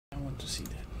to see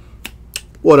that.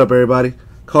 What up, everybody?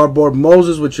 Cardboard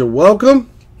Moses with your welcome.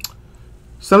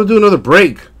 It's time to do another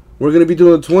break. We're going to be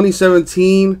doing a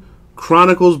 2017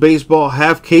 Chronicles Baseball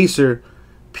Half Caser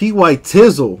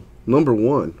PYT number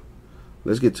 1.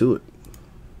 Let's get to it.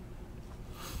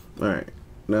 Alright.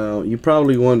 Now, you're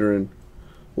probably wondering,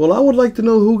 well, I would like to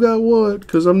know who got what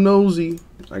because I'm nosy.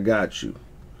 I got you.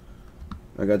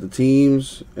 I got the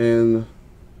teams and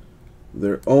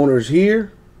their owners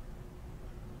here.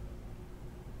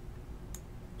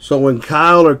 So when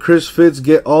Kyle or Chris Fitz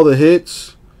get all the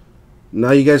hits, now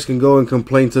you guys can go and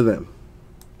complain to them.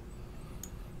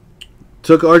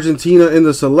 Took Argentina in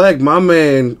the select. My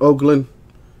man, Oakland.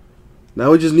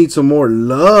 Now we just need some more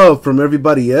love from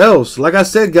everybody else. Like I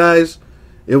said, guys,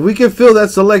 if we can fill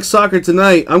that select soccer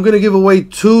tonight, I'm going to give away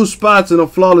 2 spots in a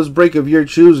flawless break of your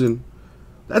choosing.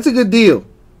 That's a good deal.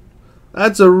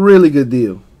 That's a really good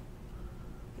deal.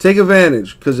 Take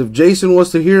advantage, because if Jason wants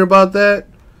to hear about that,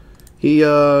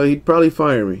 he'd probably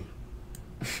fire me.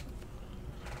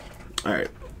 All right,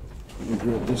 let me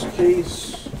grab this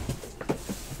case.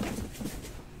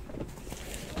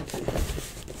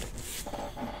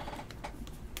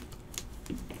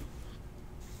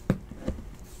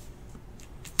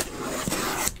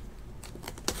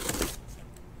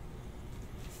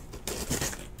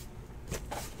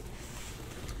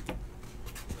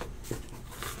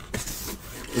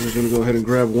 I'm just going to go ahead and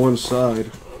grab one side.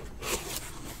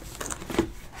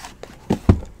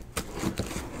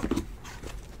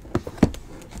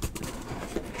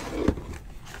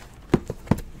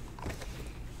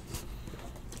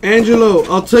 Angelo,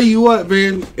 I'll tell you what,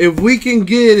 man. If we can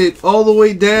get it all the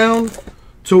way down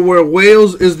to where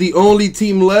Wales is the only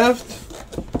team left,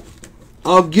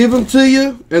 I'll give them to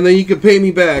you, and then you can pay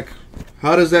me back.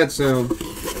 How does that sound?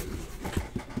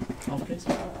 Okay.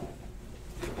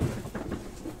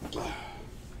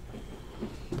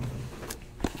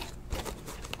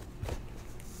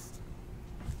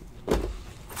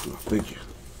 Thank you.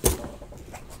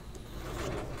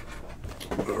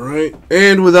 Alright,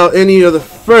 and without any other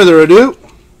further ado,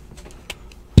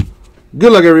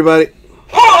 good luck, everybody.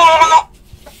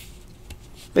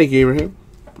 Thank you, Abraham.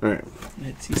 Alright.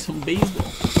 Let's see some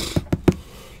baseball.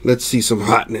 Let's see some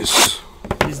hotness.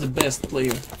 He's the best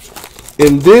player.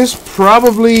 In this,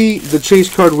 probably the chase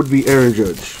card would be Aaron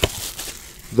Judge.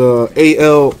 The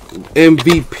AL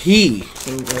MVP.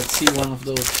 So let's see one of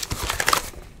those.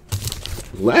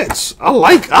 I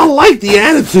like the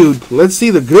attitude. Let's see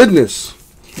the goodness.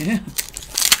 Yeah.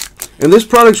 And this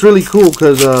product's really cool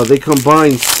because they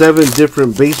combine 7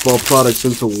 different baseball products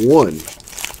into one.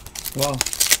 Wow.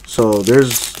 So you're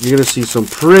gonna see some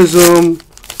Prism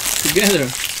Together.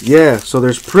 Yeah. So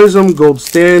there's Prism, Gold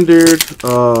Standard,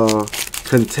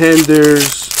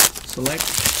 Contenders, Select.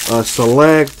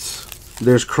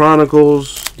 There's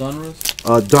Chronicles,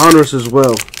 Donruss as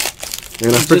well.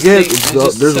 And I forget,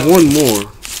 there's one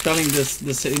more. Spelling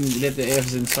the same letter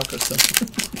F's in soccer stuff.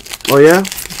 Oh yeah?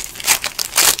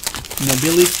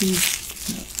 Nobility?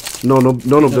 No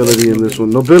nobility in this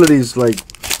one. Nobility's like,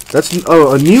 that's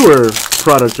a newer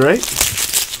product, right?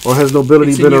 Or has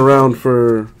nobility been around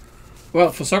for?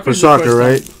 Well, for soccer. For soccer,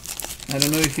 right? I don't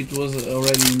know if it was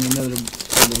already in another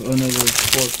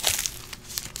sport.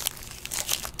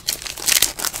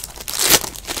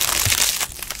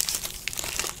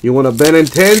 You want a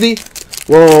Benintendi?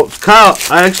 Well, Kyle,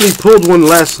 I actually pulled one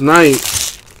last night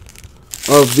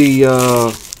of the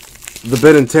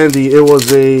Benintendi. It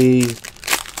was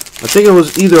I think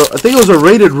it was a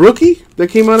rated rookie that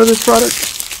came out of this product.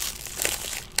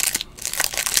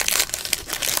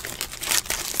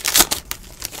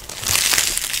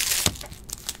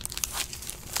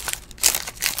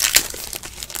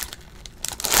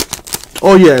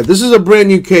 Oh yeah, this is a brand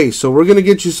new case, so we're gonna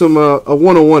get you some a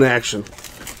 101 action.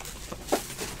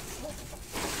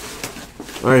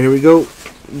 All right, here we go.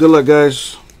 Good luck,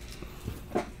 guys.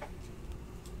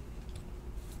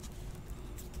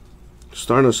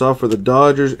 Starting us off for the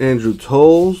Dodgers, Andrew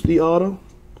Tolles, the auto.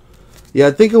 Yeah,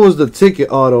 I think it was the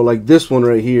ticket auto, like this one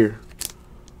right here,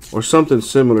 or something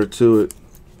similar to it.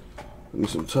 Give me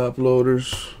some top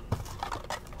loaders.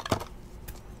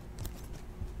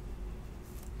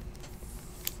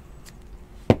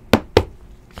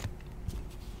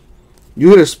 You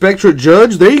hit a Spectra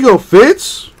Judge. There you go,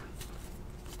 Fitz.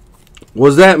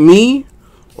 Was that me,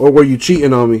 or were you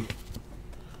cheating on me?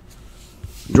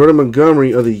 Jordan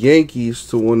Montgomery of the Yankees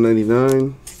to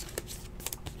 199.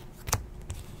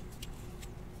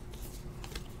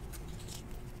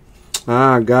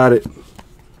 Ah, got it.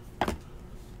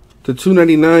 To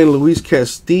 299, Luis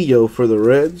Castillo for the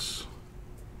Reds.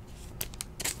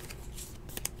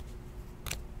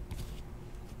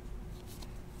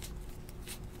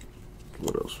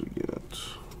 else we get?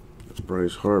 That's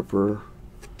Bryce Harper.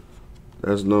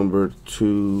 That's number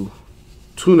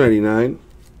 299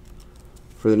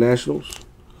 for the Nationals.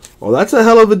 Oh, that's a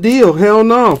hell of a deal. Hell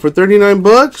no. For 39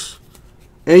 bucks?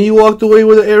 And you walked away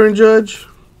with an Aaron Judge?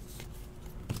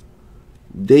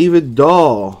 David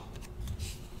Dahl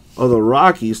of the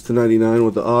Rockies to 99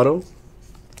 with the auto.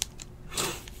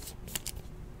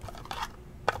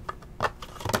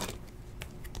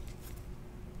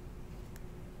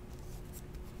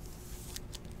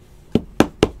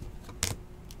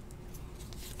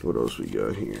 What else we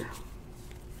got here?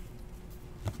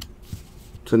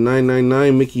 To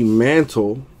 999, Mickey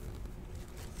Mantle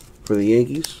for the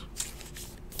Yankees.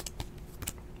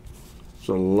 There's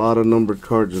a lot of numbered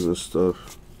cards in this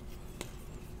stuff.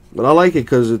 But I like it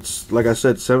because it's, like I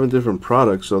said, 7 different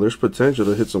products, so there's potential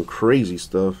to hit some crazy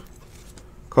stuff.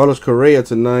 Carlos Correa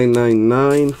to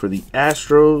 999 for the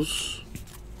Astros.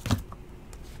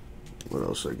 What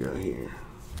else I got here?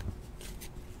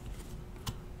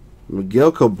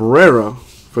 Miguel Cabrera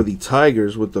for the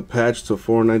Tigers with the patch to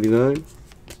 499.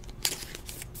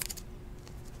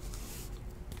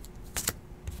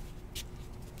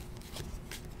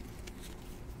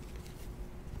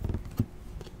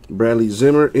 Bradley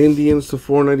Zimmer, Indians to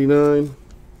 499.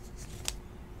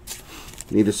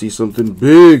 Need to see something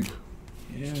big.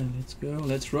 Yeah, let's go.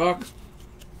 Let's rock.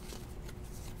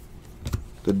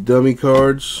 The dummy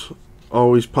cards,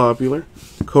 always popular.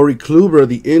 Corey Kluber,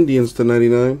 the Indians to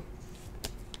 99.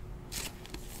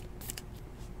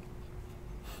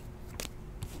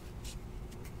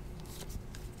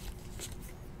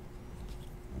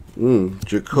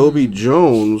 Jacoby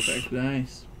Jones. That's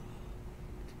nice.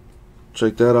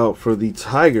 Check that out for the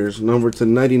Tigers. Number to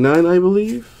 99, I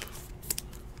believe.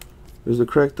 Is the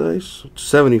correct dice?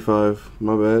 75.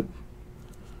 My bad.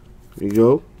 There you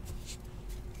go.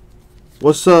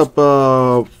 What's up,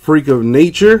 Freak of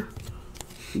Nature?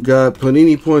 Got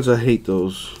Panini points. I hate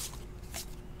those.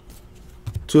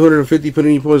 250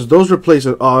 Panini points. Those replace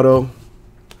an auto.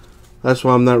 That's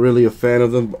why I'm not really a fan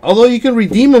of them. Although you can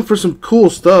redeem them for some cool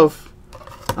stuff.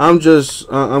 I'm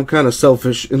kind of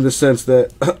selfish in the sense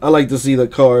that I like to see the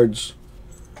cards.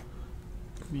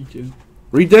 Me too.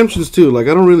 Redemptions too. Like,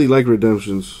 I don't really like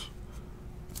redemptions.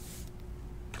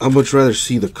 I'd much rather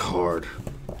see the card.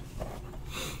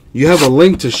 You have a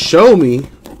link to show me.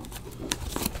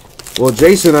 Well,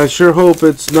 Jason, I sure hope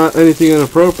it's not anything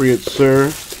inappropriate,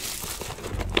 sir.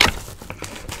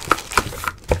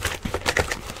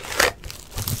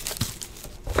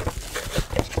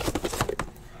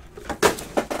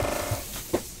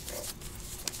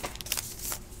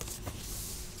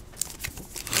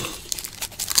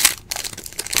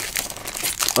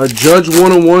 A Judge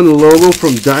 101 logo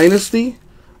from Dynasty.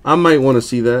 I might want to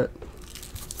see that.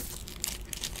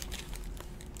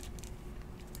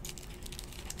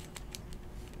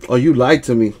 Oh, you lied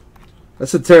to me.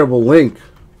 That's a terrible link.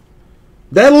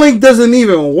 That link doesn't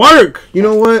even work. You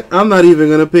know what? I'm not even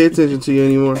going to pay attention to you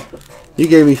anymore. You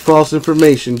gave me false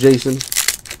information, Jason.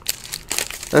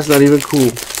 That's not even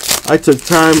cool. I took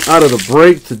time out of the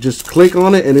break to just click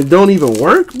on it and it don't even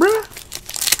work, bruh.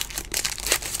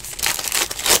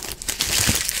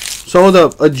 So hold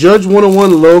up. A Judge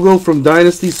 101 logo from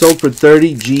Dynasty sold for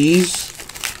 30 G's.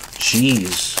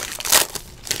 Jeez.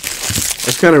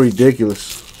 That's kind of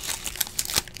ridiculous.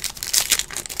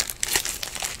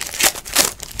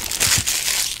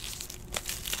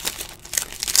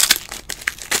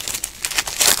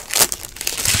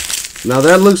 Now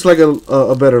that looks like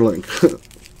a better link.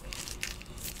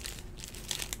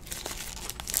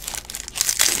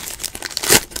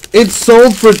 It's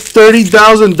sold for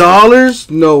 $30,000?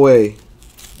 No way.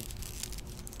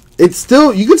 It's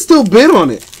still, you can still bid on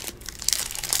it.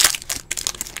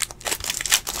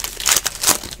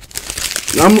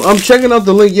 I'm checking out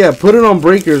the link. Yeah, put it on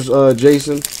Breakers,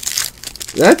 Jason.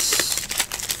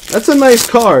 That's a nice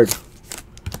card.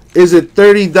 Is it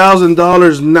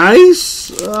 $30,000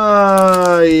 nice?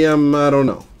 I don't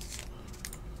know.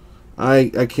 I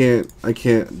can't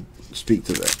speak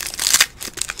to that.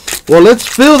 Well, let's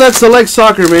fill that Select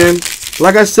Soccer, man.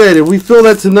 Like I said, if we fill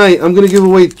that tonight, I'm going to give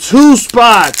away 2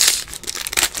 spots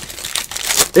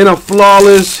in a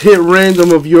flawless hit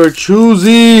random of your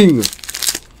choosing.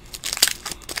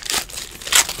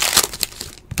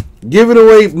 Giving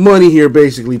away money here,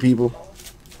 basically, people.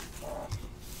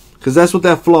 Because that's what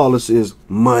that flawless is.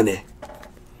 Money.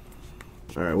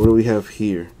 Alright, what do we have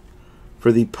here?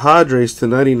 For the Padres to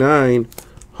 99,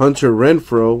 Hunter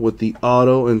Renfroe with the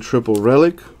auto and triple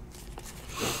relic.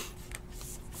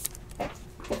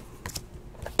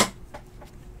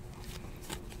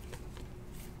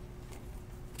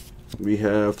 We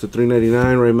have to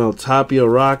 399, Raimel Tapia,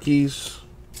 Rockies.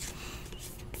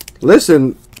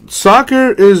 Listen,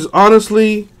 soccer is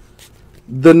honestly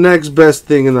the next best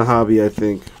thing in the hobby, I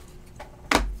think.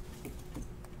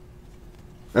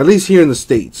 At least here in the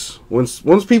States.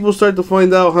 Once people start to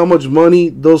find out how much money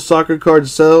those soccer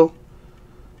cards sell,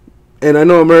 and I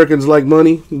know Americans like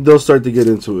money, they'll start to get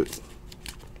into it.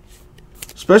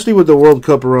 Especially with the World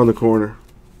Cup around the corner.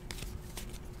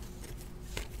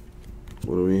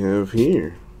 What do we have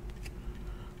here?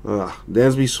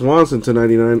 Dansby Swanson to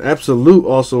 99. Absolute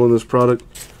also in this product.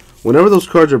 Whenever those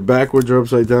cards are backwards or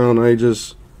upside down, I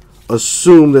just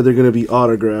assume that they're going to be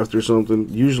autographed or something.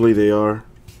 Usually they are.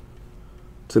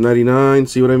 To 99.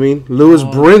 See what I mean? Lewis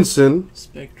Brinson.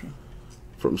 Spectra.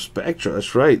 From Spectra.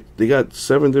 That's right. They got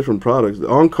 7 different products. The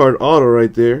on-card auto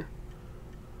right there.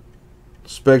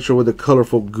 Spectra with the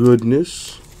colorful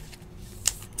goodness.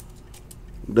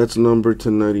 That's numbered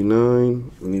to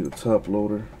 99. We need a top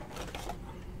loader.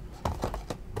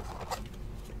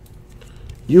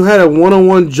 You had a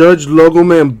 101 Judge Logo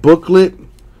Man booklet.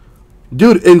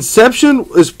 Dude, Inception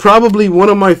is probably one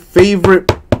of my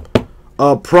favorite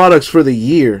products for the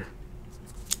year.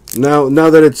 Now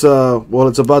that it's well,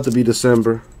 it's about to be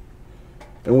December,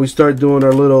 and we start doing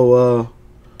our little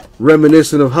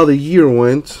reminiscent of how the year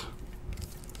went.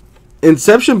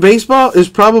 Inception Baseball is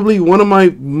probably one of my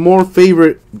more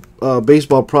favorite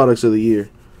baseball products of the year.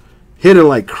 Hitting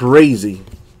like crazy.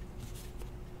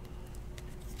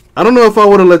 I don't know if I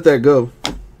would have let that go.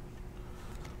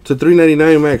 To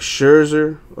 399, Max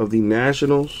Scherzer of the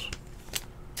Nationals.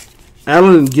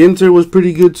 Allen Ginter was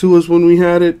pretty good to us when we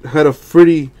had it. Had a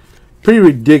pretty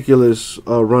ridiculous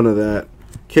run of that.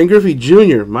 Ken Griffey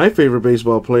Jr., my favorite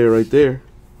baseball player right there.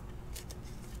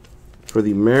 For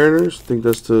the Mariners, I think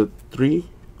that's to 3.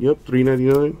 Yep,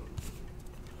 399.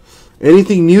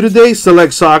 Anything new today?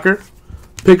 Select Soccer.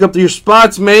 Pick up your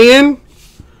spots, man.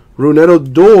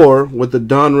 Runetto Door with the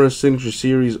Donruss Signature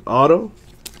Series auto.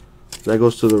 That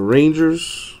goes to the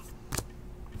Rangers.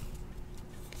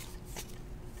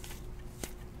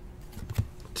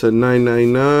 To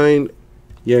 999.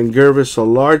 Yangervis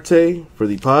Solarte for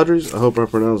the Padres. I hope I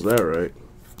pronounced that right.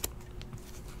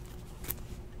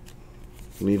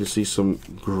 Need to see some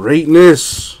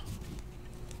greatness.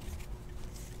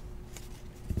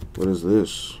 What is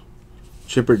this?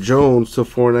 Chipper Jones to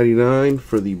 499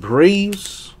 for the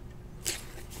Braves.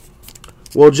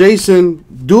 Well, Jason,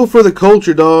 do it for the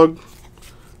culture, dog.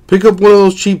 Pick up one of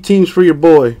those cheap teams for your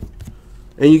boy,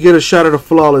 and you get a shot at a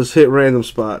flawless hit random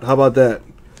spot. How about that?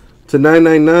 To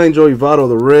 999, Joey Votto,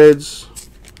 the Reds.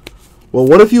 Well,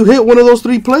 what if you hit one of those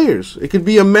 3 players? It could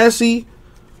be a Messi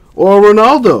or a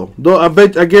Ronaldo. Though I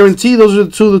guarantee those are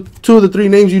two of the 3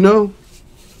 names you know.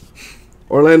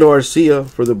 Orlando Arcia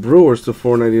for the Brewers to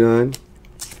 499.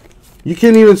 You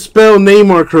can't even spell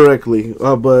Neymar correctly,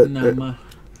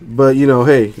 but you know,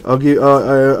 hey, I'll give.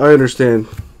 I understand.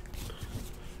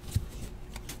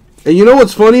 And you know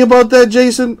what's funny about that,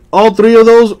 Jason? All 3 of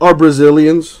those are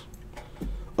Brazilians.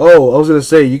 Oh, I was gonna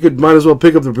say might as well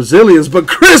pick up the Brazilians, but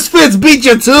Chris Fitz beat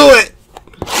you to it.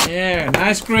 Yeah,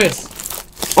 nice, Chris.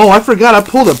 Oh, I forgot. I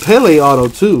pulled a Pele auto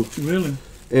too. Really?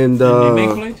 And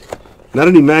Immaculate? Not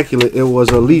an immaculate. It was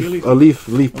a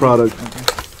leaf product.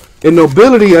 Okay. In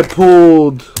nobility, I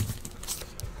put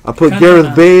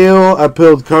Gareth Bale. I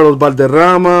pulled Carlos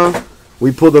Valderrama.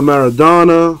 We pulled the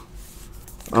Maradona.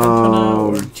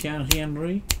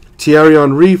 Thierry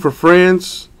Henry for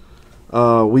France.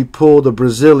 We pulled a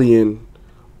Brazilian,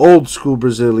 old school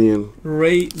Brazilian.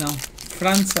 Ray de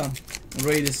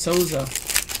Souza.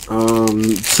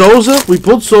 Souza. We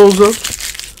pulled Souza.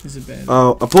 Is it bad?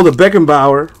 I pulled a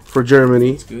Beckenbauer for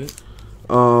Germany. That's good.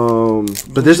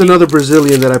 But there's another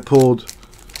Brazilian that I pulled.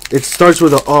 It starts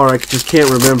with an R. I just can't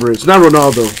remember it. It's not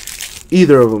Ronaldo.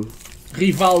 Either of them.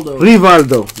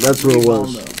 Rivaldo. That's what it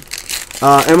was.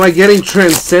 Am I getting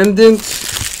Transcendent?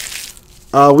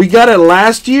 We got it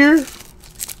last year.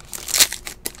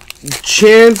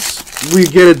 Chance we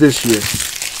get it this year.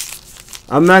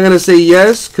 I'm not going to say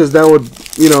yes because that would,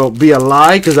 be a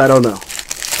lie because I don't know.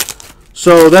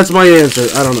 So that's my answer.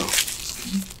 I don't know.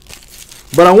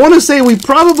 But I want to say we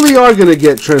probably are going to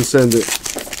get Transcendent.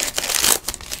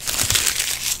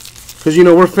 Because,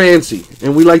 we're fancy.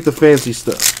 And we like the fancy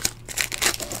stuff.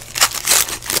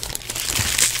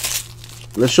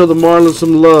 Let's show the Marlins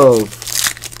some love.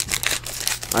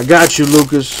 I got you,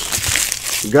 Lucas.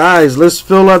 Guys, let's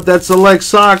fill up that Select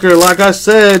Soccer. Like I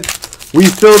said, we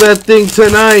fill that thing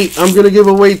tonight. I'm going to give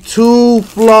away 2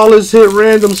 flawless hit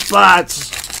random spots.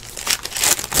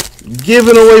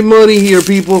 Giving away money here,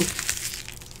 people.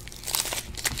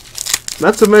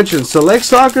 Not to mention, Select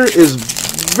Soccer is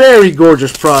very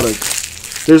gorgeous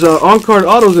product. There's on-card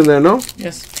autos in there, no?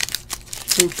 Yes.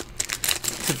 2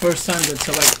 the first time that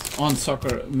Select on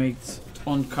Soccer makes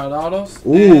on card autos.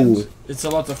 Ooh. And it's a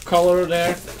lot of color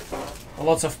there. A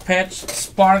lot of patch.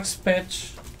 Sparks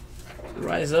patch.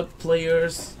 Rise Up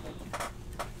players.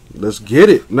 Let's get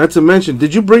it. Not to mention,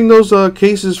 did you bring those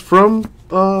cases from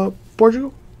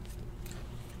Portugal?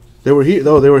 They were here.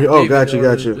 Oh, they were here. Oh, gotcha.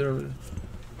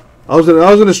 I was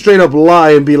gonna straight up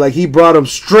lie and be like, he brought them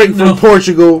straight from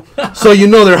Portugal, so you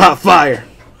know they're hot fire.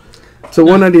 To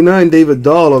 199, David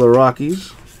Dahl of the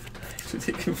Rockies. To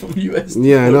take him from US.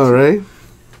 Yeah, I know, right?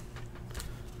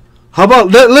 How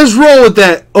about let's roll with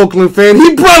that, Oakland fan.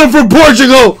 He brought him from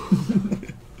Portugal.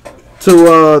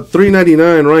 To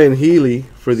 399, Ryan Healy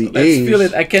for the A's. Let's feel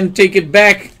it. I can take it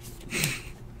back.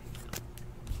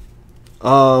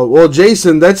 Well,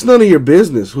 Jason, that's none of your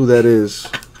business who that is.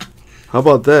 How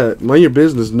about that? Mind your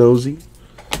business, nosy.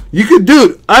 You could,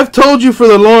 dude, I've told you for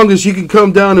the longest you can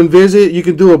come down and visit. You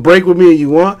can do a break with me if you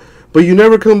want, but you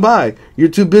never come by. You're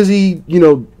too busy,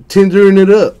 Tindering it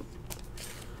up.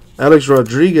 Alex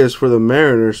Rodriguez for the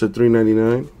Mariners at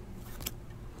 $3.99.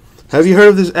 Have you heard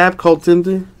of this app called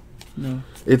Tinder? No.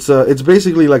 It's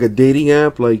basically like a dating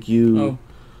app, like to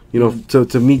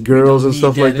meet girls and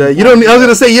stuff like that. I was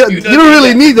gonna say you don't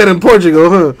really need that in Portugal,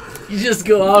 huh? You just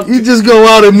go out. You just go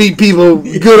out and meet people,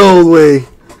 good old way.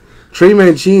 Trey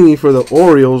Mancini for the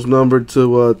Orioles, numbered to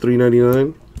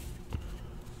 $3.99.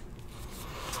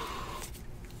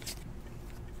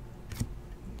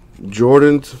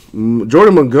 Jordan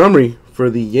Montgomery for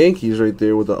the Yankees, right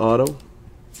there with the auto.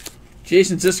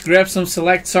 Jason, just grab some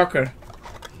Select Soccer.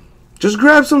 Just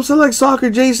grab some Select Soccer,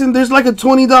 Jason. There's like a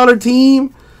 $20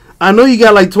 team. I know you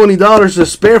got like $20 to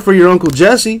spare for your Uncle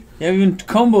Jesse. You have even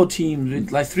combo teams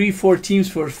with like 3-4 teams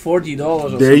for $40 or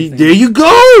something. There you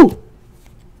go.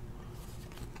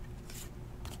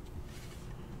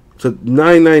 To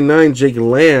 $9.99, Jake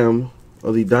Lamb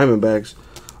of the Diamondbacks.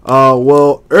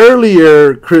 Well,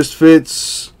 earlier, Chris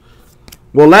Fitz.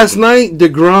 Well, last night,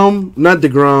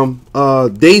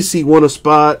 Dacey won a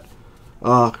spot.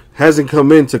 Hasn't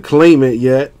come in to claim it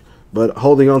yet, but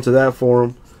holding on to that for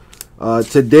him.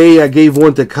 Today, I gave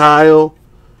one to Kyle.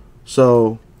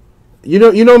 So, you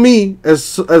know me.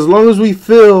 As long as we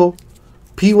fill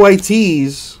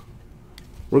PYTs,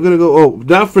 we're gonna go. Oh,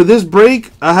 not for this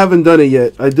break. I haven't done it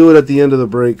yet. I do it at the end of the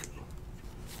break.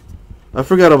 I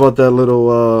forgot about that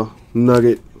little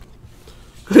nugget.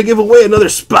 Gonna give away another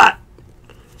spot.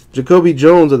 Jacoby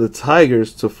Jones of the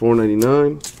Tigers to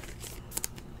 $4.99.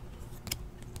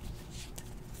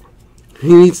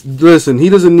 He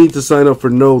doesn't need to sign up for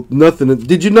nothing.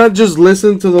 Did you not just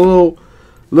listen to the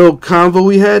little convo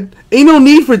we had? Ain't no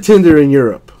need for Tinder in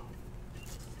Europe.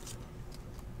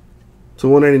 To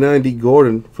 $199, D.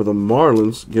 Gordon for the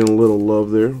Marlins. Getting a little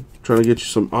love there. Trying to get you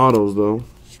some autos, though.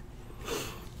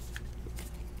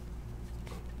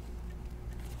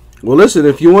 Well, listen,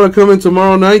 if you want to come in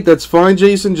tomorrow night, that's fine,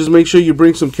 Jason. Just make sure you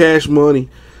bring some cash money.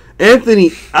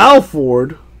 Anthony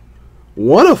Alford,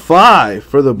 1 of 5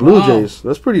 for the Blue Jays.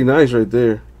 That's pretty nice right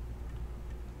there.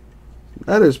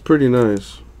 That is pretty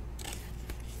nice.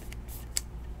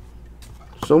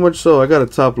 So much so, I got to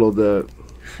top load that.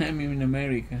 I'm in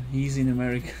America. He's in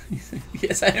America.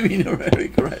 Yes, I am in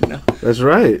America right now. That's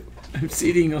right. I'm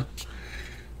sitting on...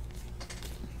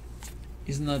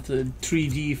 It's not a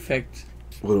 3D effect.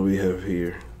 What do we have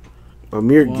here?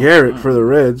 Amir Garrett for the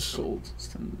Reds.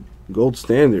 Gold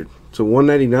standard. To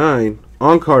 $199.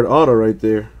 On-card auto right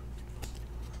there.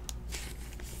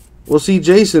 Well, see,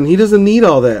 Jason, he doesn't need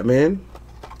all that, man.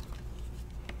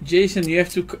 Jason, you have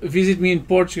to visit me in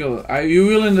Portugal. You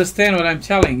will understand what I'm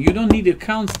telling. You don't need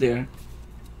accounts there.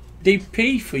 They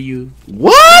pay for you.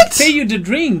 What? They pay you the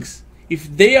drinks.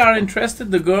 If they are interested,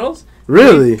 the girls...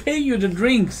 Really? They pay you the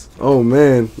drinks. Oh,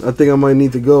 man. I think I might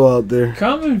need to go out there.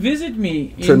 Come and visit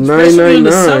me. To Especially in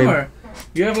the summer.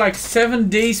 You have like 7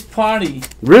 days party.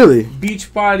 Really?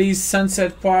 Beach parties,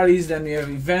 sunset parties, then you have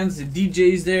events, the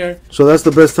DJs there. So that's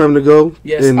the best time to go?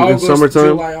 Yes, in August,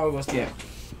 summertime? July, August, yeah.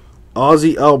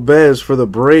 Ozzy Albiz for the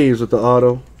Braves with the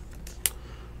auto.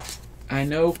 I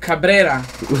know Cabrera.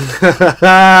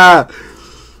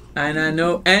 And I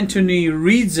know Anthony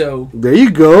Rizzo. There you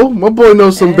go. My boy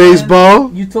knows some baseball.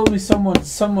 You told me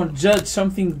someone judge,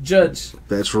 something judge.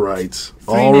 That's right.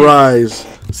 All rise.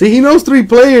 See, he knows 3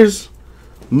 players.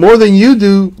 More than you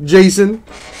do, Jason.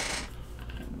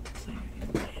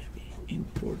 In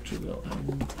Portugal.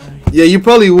 Yeah, you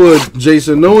probably would,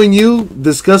 Jason. Knowing you,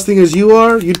 disgusting as you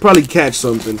are, you'd probably catch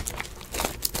something.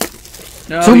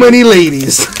 No, Too many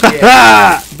ladies.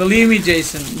 Yeah. Believe me,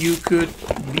 Jason, you could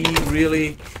be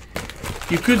really...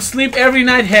 You could sleep every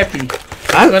night happy.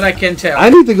 That's what I can tell. I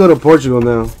need to go to Portugal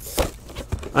now.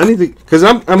 I need to, cause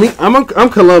I'm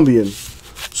Colombian,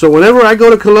 So whenever I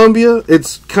go to Colombia,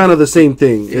 it's kind of the same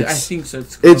thing. I think so.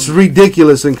 It's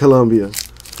ridiculous in Colombia.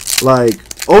 Like,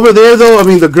 over there, though, I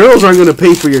mean, the girls aren't going to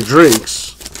pay for your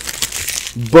drinks.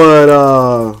 But,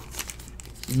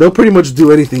 they'll pretty much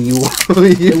do anything you want.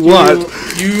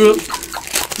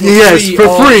 Yes, for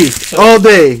free. All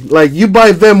day. Like, you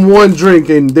buy them one drink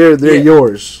and they're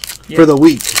yours for the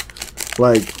week.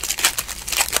 Like,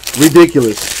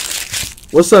 ridiculous.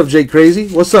 What's up, Jay Crazy?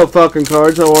 What's up, Falcon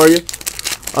Cards? How are you?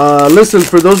 Listen,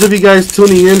 for those of you guys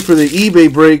tuning in for the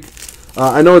eBay break,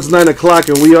 I know it's 9 o'clock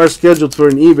and we are scheduled for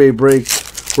an eBay break.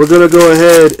 We're going to go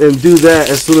ahead and do that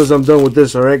as soon as I'm done with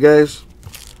this, alright, guys?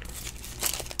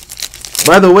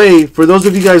 By the way, for those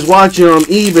of you guys watching on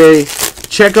eBay,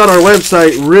 check out our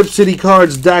website,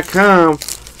 ripcitycards.com.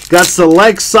 Got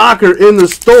Select Soccer in the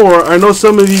store. I know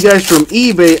some of you guys from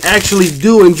eBay actually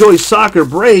do enjoy soccer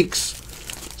breaks.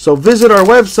 So visit our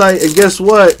website, and guess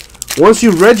what? Once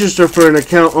you register for an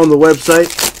account on the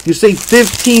website, you save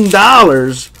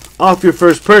 $15 off your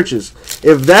first purchase.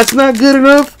 If that's not good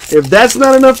enough, if that's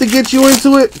not enough to get you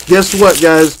into it, guess what,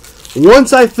 guys?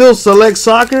 Once I fill Select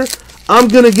Soccer, I'm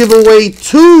going to give away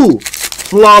 2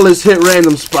 flawless hit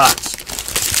random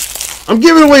spots. I'm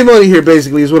giving away money here,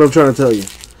 basically, is what I'm trying to tell you.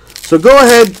 So go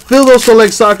ahead, fill those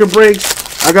Select Soccer breaks.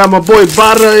 I got my boy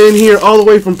Barra in here all the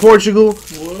way from Portugal.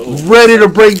 Whoa. Ready to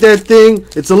break that thing.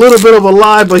 It's a little bit of a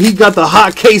lie, but he got the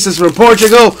hot cases from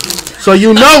Portugal. So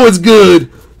you know it's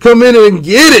good. Come in and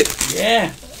get it.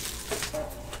 Yeah.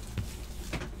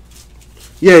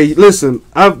 Yeah, listen,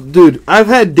 I've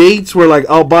had dates where, like,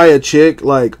 I'll buy a chick,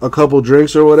 like, a couple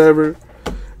drinks or whatever,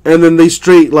 and then they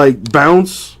straight, like,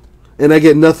 bounce, and I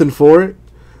get nothing for it.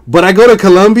 But I go to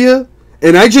Colombia,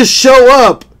 and I just show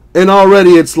up, and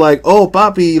already it's like, oh,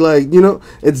 papi, like, you know,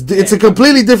 it's a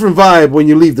completely different vibe when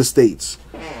you leave the States.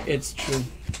 It's true.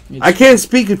 I can't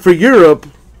speak it for Europe,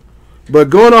 but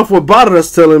going off what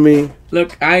Barra's telling me.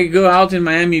 Look, I go out in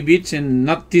Miami Beach, and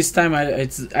not this time. I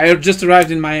just arrived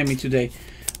in Miami today.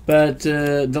 But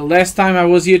the last time I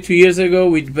was here 2 years ago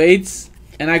with Bates,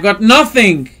 and I got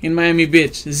nothing in Miami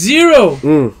Beach.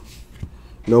 0.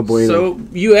 No bueno. So,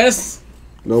 U.S.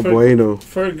 No bueno.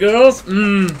 For girls,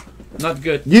 not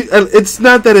good. It's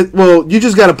not that it... Well, you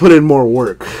just got to put in more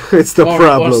work. It's the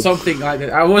problem. Or something like that.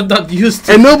 I was not used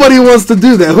to... And nobody wants to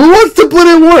do that. Who wants to put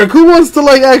in work? Who wants to,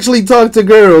 like, actually talk to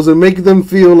girls and make them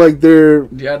feel like they're...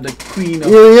 Yeah, the queen of...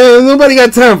 Yeah, nobody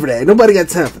got time for that. Nobody got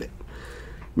time for that.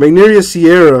 Magnolia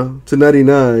Sierra to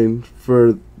 99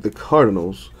 for the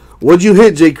Cardinals. What'd you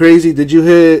hit, Jay Crazy? Did you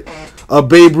hit a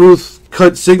Babe Ruth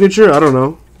cut signature? I don't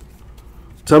know.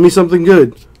 Tell me something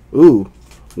good. Ooh,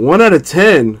 1 out of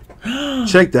 10.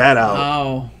 Check that out.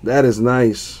 Wow. That is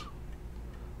nice.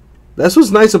 That's what's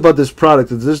nice about this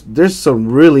product. There's some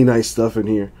really nice stuff in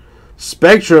here.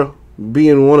 Spectra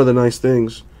being one of the nice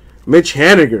things. Mitch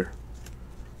Haniger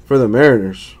for the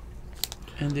Mariners.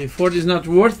 And the Ford is not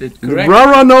worth it, correct?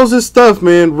 Rara knows his stuff,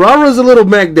 man. Rara's a little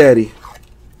Mac Daddy.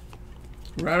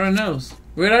 Rara knows.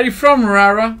 Where are you from,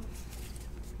 Rara?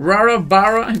 Rara,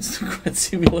 Barra? It's quite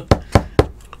similar.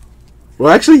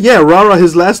 Well, actually, yeah, Rara,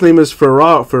 his last name is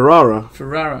Ferrara. Ferrara.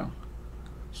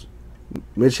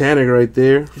 Mitch Haniger right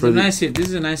there. It's a nice hit. This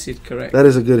is a nice hit, correct. That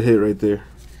is a good hit right there.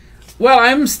 Well,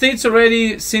 I'm in States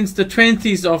already since the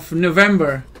 20th of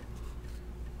November.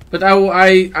 But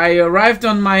I arrived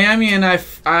on Miami and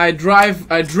I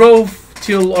drove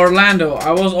till Orlando.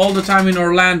 I was all the time in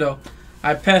Orlando.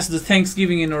 I passed the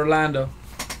Thanksgiving in Orlando.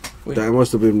 That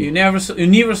must have been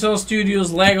Universal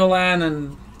Studios, Legoland,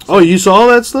 and oh, you saw all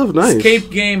that stuff? Nice.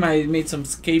 Escape game. I made some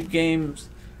escape games.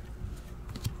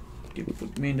 You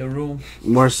put me in the room.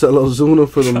 Marcelo Zuna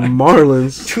for the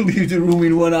Marlins. To leave the room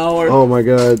in 1 hour. Oh my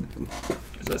God.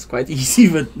 That's quite easy,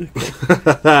 but.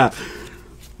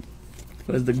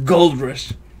 Was the gold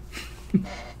rush.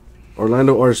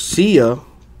 Orlando Arcia.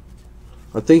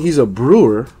 I think he's a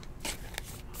Brewer.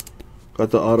 Got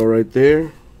the auto right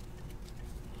there.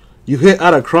 You hit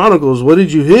out of Chronicles. What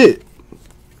did you hit?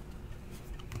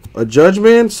 A Judge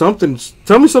Man? Something.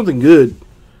 Tell me something good.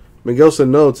 Miguel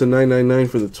Sano to 999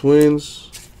 for the Twins.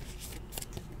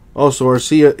 Also,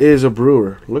 Arcia is a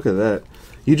Brewer. Look at that.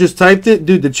 You just typed it?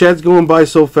 Dude, the chat's going by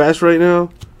so fast right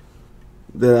now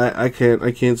that I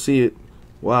can't see it.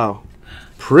 Wow.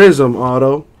 Prism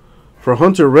auto for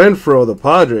Hunter Renfroe, the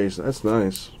Padres. That's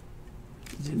nice.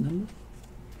 Is it number?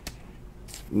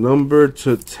 Number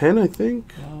to 10, I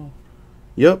think. Wow.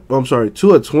 Yep. I'm sorry.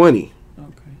 2 of 20.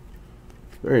 Okay.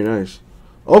 Very nice.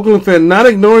 Oakland fan, not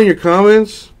ignoring your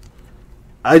comments.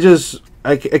 I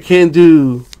can't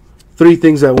do 3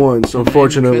 things at once,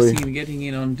 unfortunately. I'm interested in getting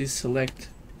in on this select.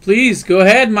 Please, go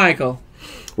ahead, Michael.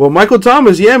 Well, Michael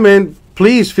Thomas, yeah, man.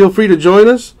 please feel free to join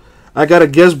us. I got a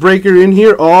guest breaker in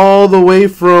here all the way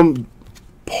from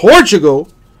Portugal.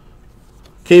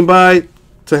 Came by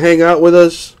to hang out with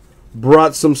us.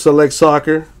 Brought some Select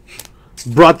Soccer.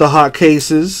 Brought the hot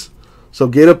cases. So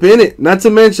get up in it. Not to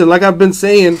mention, like I've been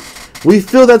saying, we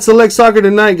feel that Select Soccer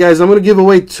tonight, guys. I'm going to give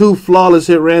away 2 flawless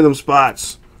hit random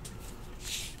spots.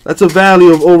 That's a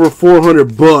value of over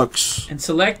 $400. And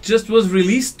Select just was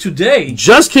released today.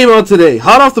 Just came out today.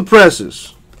 Hot off the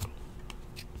presses.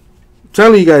 I'm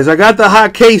telling you guys, I got the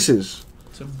hot cases.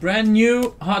 So brand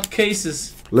new hot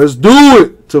cases. Let's do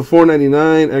it. To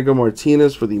 $4.99. Edgar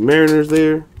Martinez for the Mariners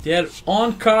there. They're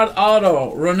on-card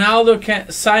auto. Ronaldo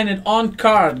can sign it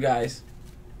on-card, guys.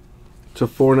 To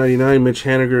 $4.99. Mitch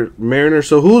Haniger, Mariners.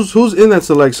 So who's in that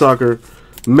Select Soccer?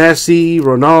 Messi,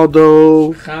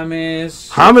 Ronaldo.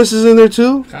 James is in there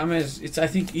too? James. It's, I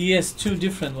think he has 2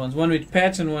 different ones. One with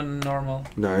patch and one normal.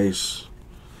 Nice.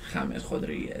 James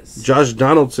Rodriguez. Josh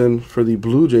Donaldson for the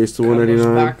Blue Jays to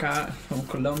 $1.99. Baca from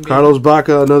Colombia. Carlos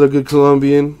Baca, another good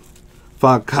Colombian.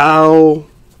 Falcao.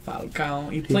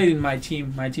 He played in my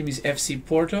team. My team is FC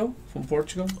Porto from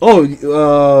Portugal.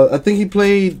 Oh, I think he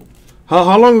played.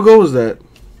 How long ago was that?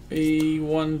 He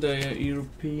won the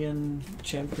European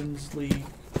Champions League.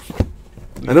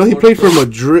 I know he played for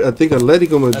Madrid. I think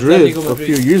Atletico Madrid a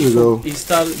few years ago. He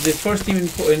started. The first team in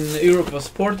Europe was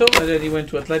Porto, and then he went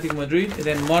to Atletico Madrid, and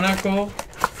then Monaco.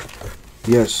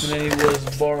 Yes. And then he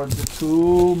was borrowed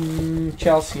to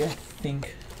Chelsea, I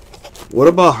think. What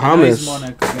about James?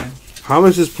 Monaco, man.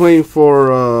 James is playing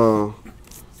for, I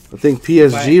think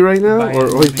PSG right now,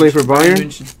 or he's playing for Bayern.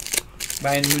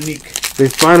 Bayern Munich. They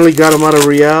finally got him out of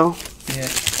Real. Yeah.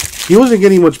 He wasn't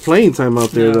getting much playing time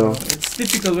out there though. It's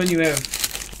difficult when you have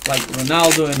like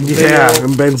Ronaldo and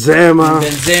and Benzema.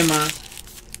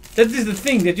 That is the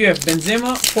thing, that you have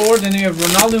Benzema forward, and you have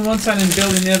Ronaldo on one side and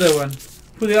Bale in the other one.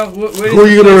 Who are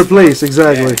you going to replace?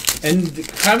 Exactly. Yeah. And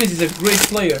James is a great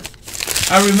player.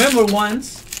 I remember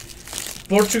once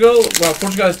Portugal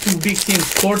has 2 big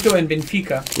teams, Porto and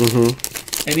Benfica.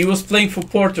 And he was playing for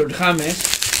Porto,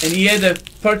 James. And he had a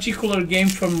particular game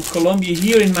from Colombia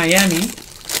here in Miami,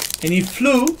 and he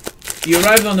flew. He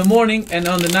arrived on the morning, and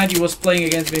on the night he was playing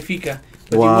against Benfica.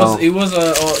 But wow. he was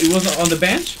on the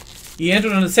bench. He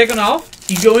entered on the second half.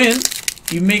 He go in.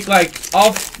 He make like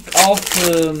off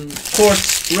court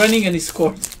running, and he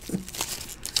scored.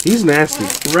 He's nasty.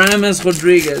 James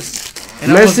Rodriguez.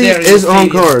 And Messi is on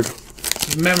card.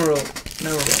 Memorable.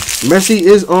 Messi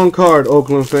is on card,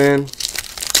 Oakland fan.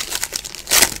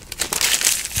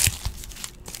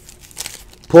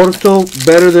 Porto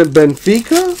better than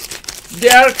Benfica? They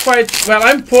are quite... Well,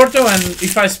 I'm Porto, and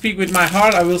if I speak with my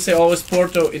heart, I will say always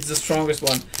Porto is the strongest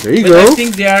one. There you go. I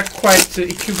think they are quite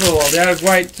equivalent. They are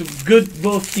quite good,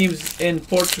 both teams in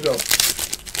Portugal.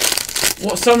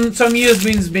 Well, some years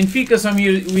wins Benfica, some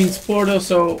years wins Porto,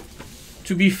 so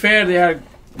to be fair, they are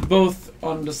both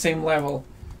on the same level.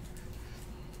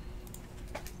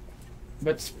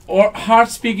 But heart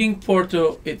speaking,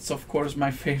 Porto, it's of course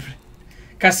my favorite.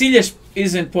 Casillas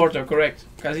is in Porto, correct?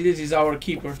 Casillas is our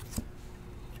keeper.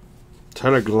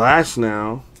 Tyler Glass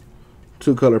now.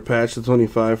 2-color patch to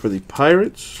 25 for the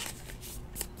Pirates.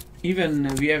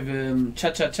 Even we have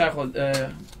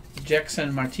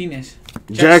Jackson Martinez.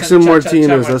 Jackson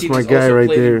Martinez, that's my guy right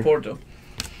there. Porto.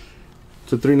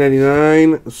 To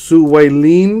 $3.99. Su Wei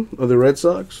Lin of the Red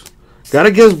Sox. Got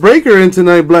a guest breaker in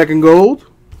tonight, black and gold.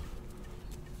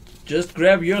 Just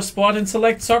grab your spot in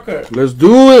Select Soccer. Let's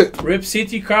do it.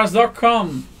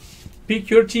 RipCityCars.com. Pick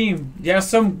your team. There are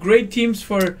some great teams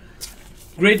for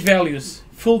great values.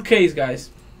 Full case, guys.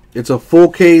 It's a full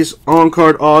case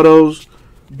on-card autos.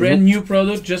 Brand new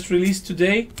product just released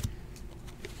today.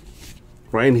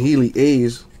 Ryan Healy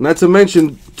A's. Not to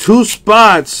mention 2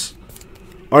 spots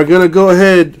are going to go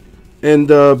ahead and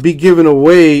be given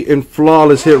away in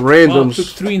flawless hit randoms. Took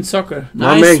 3 in soccer.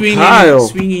 My Nice man swinging, Kyle.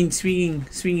 swinging.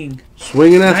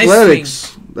 Swinging Nice athletics.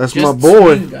 swing. That's Just my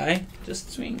boy. Swing, guy.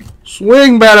 Just swing.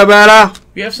 Swing, bada.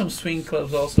 We have some swing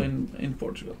clubs also in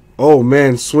Portugal. Oh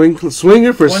man,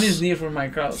 swinger for One is near for my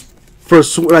crowd. for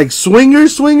like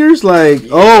swingers, like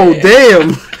oh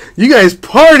damn, you guys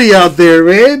party out there,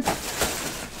 man.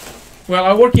 Well,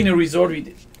 I work in a resort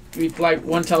with like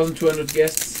 1,200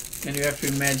 guests, and you have to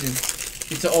imagine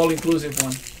it's an all-inclusive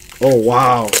one. Oh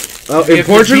wow! We In have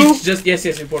Portugal? the beach yes,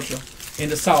 in Portugal, in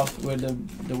the south where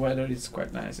the weather is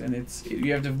quite nice, and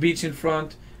you have the beach in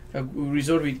front, a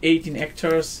resort with 18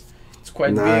 hectares. It's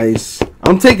quite nice. Big.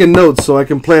 I'm taking notes so I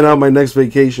can plan out my next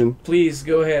vacation. Please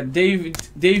go ahead.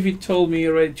 David told me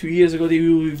already 2 years ago that he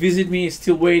will visit me. He's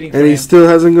still waiting. And he still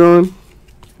hasn't gone.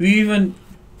 We even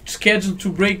scheduled to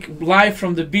break live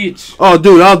from the beach. Oh,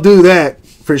 dude, I'll do that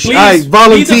for sure. I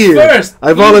volunteer. Be the first.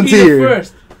 I volunteer. Be the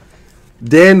first.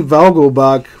 Dan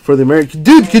Vogelbach for the American.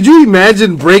 Dude, could you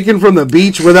imagine breaking from the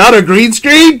beach without a green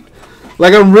screen?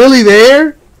 Like I'm really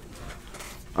there?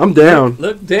 I'm down.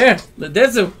 Look there.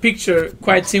 That's a picture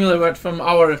quite similar but from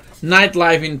our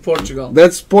nightlife in Portugal.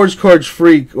 That's Sports Cards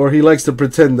Freak, or he likes to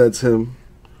pretend that's him.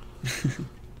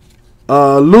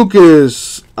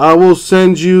 Lucas, I will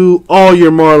send you all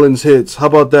your Marlins hits. How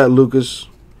about that, Lucas?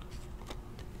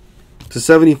 To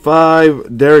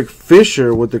 75, Derek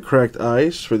Fisher with the cracked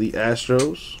ice for the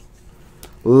Astros.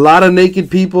 A lot of naked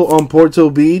people on Porto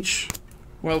Beach.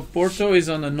 Well, Porto is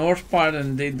on the north part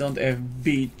and they don't have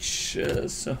beach,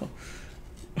 so...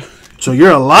 So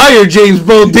you're a liar, James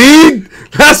Bodine!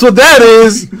 That's what that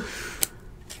is!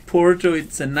 Porto,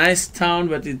 it's a nice town,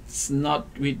 but it's not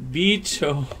with beach,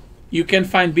 so... You can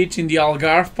find beach in the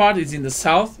Algarve part, it's in the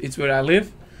south, it's where I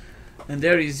live. And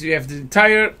there is, you have the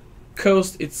entire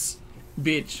coast, it's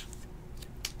beach.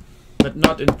 But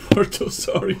not in Porto,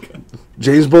 sorry.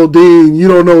 James Bodine, you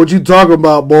don't know what you're talking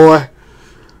about, boy.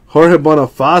 Jorge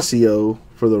Bonifacio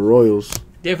for the Royals.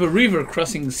 They have a river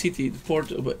crossing the city,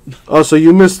 Porto, but... Oh, so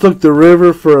you mistook the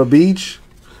river for a beach?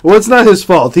 Well, it's not his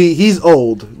fault. He's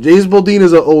old. James Bodine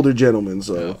is an older gentleman,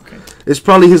 so... Okay. It's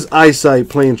probably his eyesight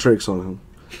playing tricks on him.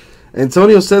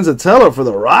 Antonio Senzatella for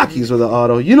the Rockies with the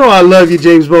auto. You know I love you,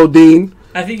 James Bodine.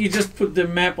 I think you just put the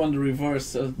map on the reverse,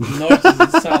 so north is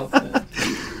the south.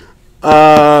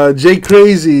 Jay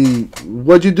Crazy,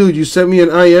 what'd you do? You sent me an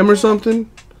IM or something?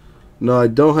 No, I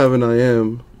don't have an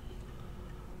IM.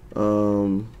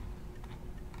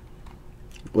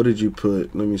 What did you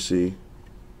put? Let me see.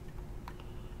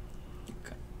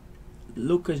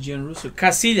 Lucas Gianrusso.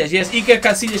 Casillas, yes, Iker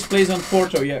Casillas plays on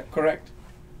Porto, yeah, correct.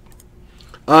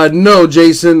 No,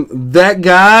 Jason, that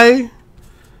guy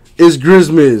is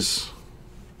Grismiz.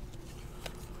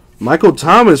 Michael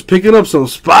Thomas picking up some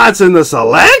spots in the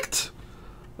select?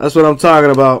 That's what I'm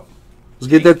talking about. Let's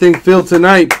get that thing filled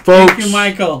tonight, folks. Thank you,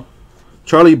 Michael.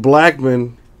 Charlie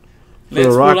Blackman for Let's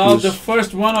the Rockies. pull out the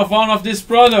first one of this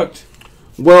product.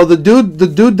 Well, the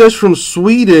dude that's from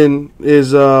Sweden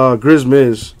is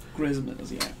Grismiz.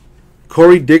 Grismiz, yeah.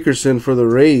 Corey Dickerson for the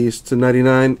Rays to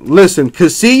 99. Listen,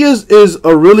 Casillas is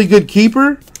a really good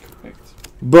keeper,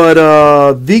 but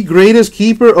the greatest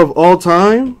keeper of all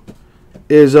time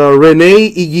is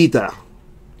Rene Higuita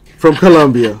from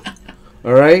Colombia.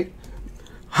 All right.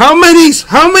 How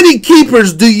many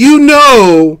keepers do you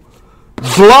know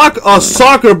block a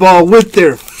soccer ball with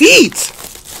their feet?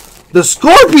 The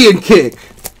scorpion kick.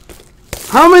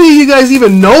 How many of you guys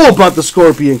even know about the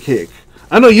scorpion kick?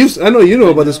 I know you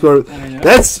know about the scorpion.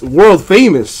 That's world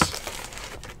famous.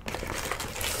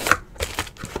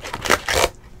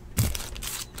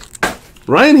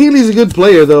 Ryan Healy's a good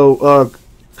player though,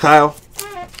 Kyle.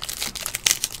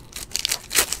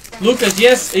 Lucas,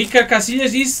 yes, Iker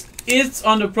Casillas is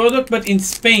on the product, but in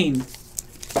Spain.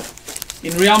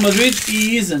 In Real Madrid,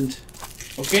 he isn't.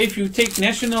 Okay, if you take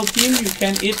national team, you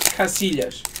can hit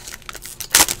Casillas.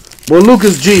 Well,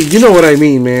 Lucas G, you know what I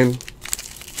mean, man.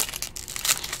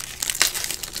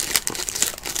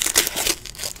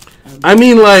 I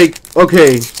mean, like,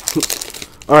 okay.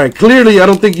 All right, clearly I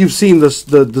don't think you've seen the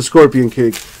scorpion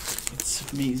kick. It's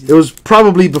amazing. It was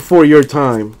probably before your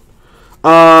time.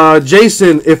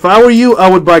 Jason, if I were you, I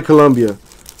would buy Colombia.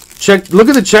 Look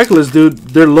at the checklist, dude.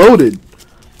 They're loaded.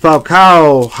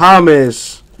 Falcao,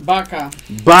 James,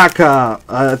 Baca.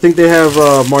 I think they have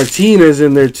Martinez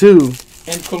in there too.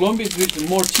 And Colombia is with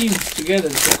more teams together.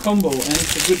 It's a combo, and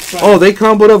it's a good price. Oh, they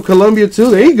comboed up Colombia too.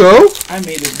 There you go. I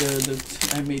made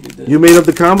it. You made up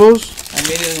the combos? I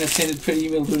made it and I sent it per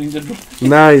email during the draw.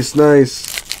 Nice, nice.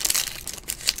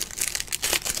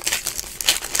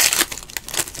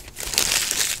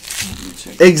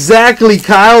 Exactly,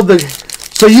 Kyle.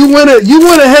 So you went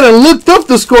ahead and looked up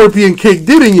the scorpion kick,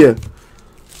 didn't you?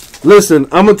 Listen,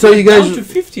 I'm gonna tell you guys. Down to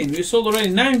 15. We sold already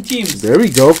 9 teams. There we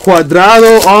go.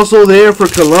 Cuadrado also there for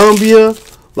Colombia. A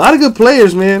lot of good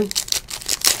players, man. Let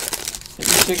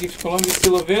me check if Colombia is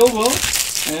still available,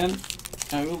 and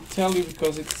I will tell you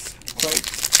because it's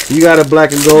quite. You got a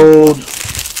black and gold.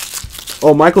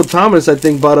 Oh, Michael Thomas, I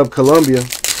think, bought up Colombia.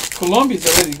 Colombia is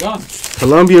already gone.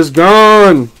 Colombia's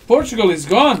gone. Portugal is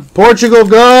gone. Portugal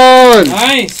gone.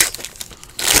 Nice.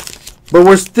 But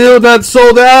we're still not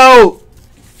sold out.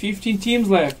 15 teams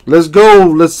left. Let's go.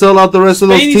 Let's sell out the rest of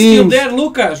those teams. Spain is still there,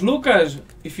 Lucas.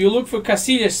 If you look for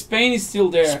Casillas, Spain is still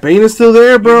there. Spain is still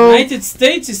there, bro. United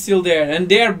States is still there, and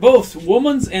they are both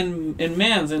women's and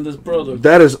men's in this product.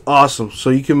 That is awesome. So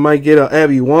you might get a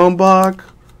Abby Wambach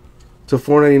to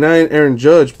 $4.99. Aaron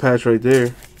Judge patch right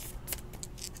there.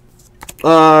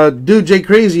 Dude, Jay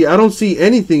Crazy, I don't see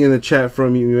anything in the chat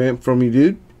from you, man. From you,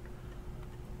 dude.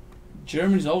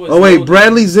 Germany's always. Oh wait, loaded.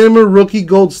 Bradley Zimmer, rookie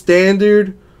gold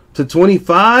standard to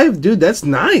 25. Dude, that's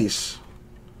nice.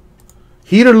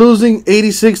 Heater losing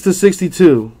 86 to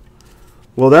 62.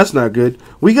 Well, that's not good.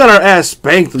 We got our ass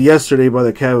spanked yesterday by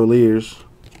the Cavaliers.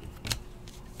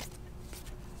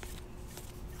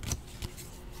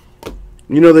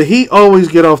 You know, the Heat always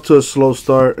get off to a slow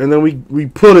start, and then we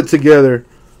put it together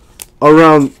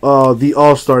around the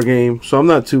All-Star game, so I'm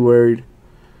not too worried.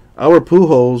 Our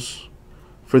Pujols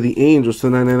for the Angels to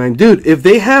 999. Dude, if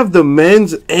they have the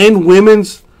men's and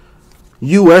women's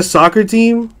U.S. soccer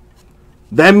team,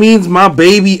 that means my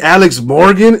baby Alex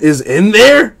Morgan is in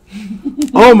there?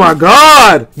 Oh, my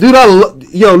God. Dude,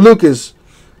 yo, Lucas.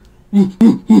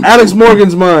 Alex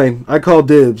Morgan's mine. I call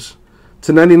dibs.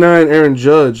 To 99, Aaron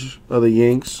Judge of the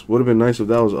Yanks. Would have been nice if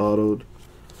that was autoed.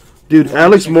 Dude,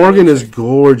 Alex Morgan is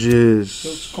gorgeous.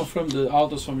 Let's confirm the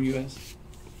autos from US.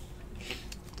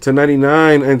 To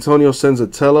 99, Antonio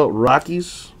Senzatella,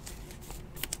 Rockies.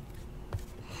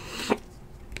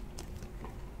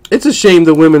 It's a shame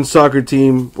the women's soccer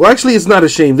team... Well, actually, it's not a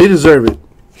shame. They deserve it.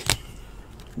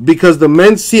 Because the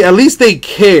men's... See, at least they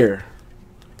care.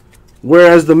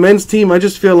 Whereas the men's team, I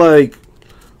just feel like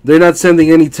they're not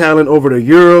sending any talent over to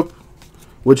Europe,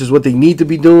 which is what they need to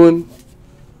be doing.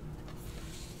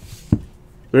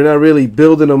 They're not really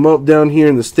building them up down here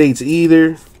in the States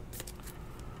either.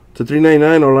 To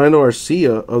 399, Orlando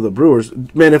Arcia of the Brewers.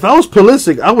 Man, if I was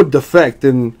Pulisic, I would defect.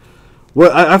 And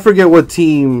what I forget what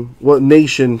team, what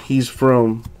nation he's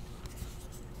from.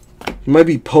 He might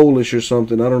be Polish or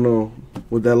something. I don't know.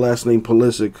 With that last name,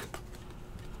 Pulisic.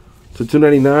 To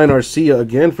 299, Arcia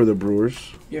again for the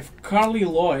Brewers. You have Carly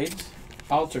Lloyd,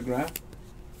 autograph.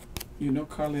 You know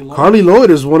Carly Lloyd? Carly Lloyd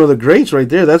is one of the greats right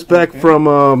there. That's back from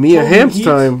Mia Toby Hamm's Heath.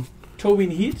 time. Toby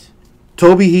Heath.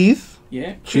 Toby Heath.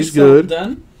 Yeah. She's Crystal good.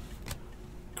 Dunn.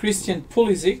 Christian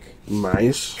Pulisic.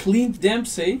 Nice. Clint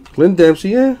Dempsey. Clint Dempsey,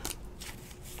 yeah.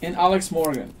 And Alex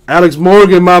Morgan. Alex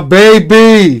Morgan, my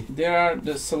baby. There are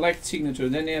the select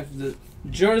signatures. Then you have the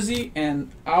jersey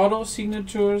and auto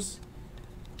signatures.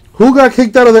 Who got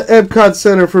kicked out of the Epcot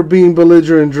Center for being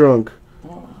belligerent drunk?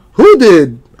 Oh. Who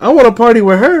did? I want to party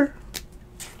with her.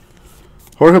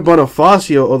 Jorge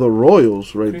Bonifacio of the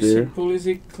Royals right Christian there.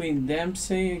 Pulisic, Clint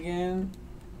Dempsey again.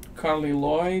 Carly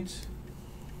Lloyd.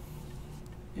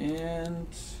 And...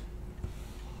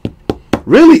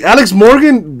 Really? Alex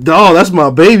Morgan? Oh, that's my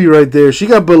baby right there. She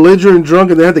got belligerent drunk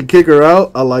and they had to kick her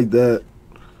out. I like that.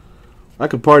 I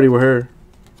could party with her.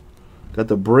 Got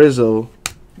the Brizzo.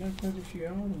 quite a few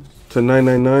autos. To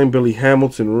 999, Billy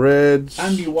Hamilton Reds.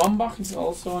 Andy Wambach is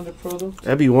also on the product.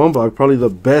 Abby Wambach, probably the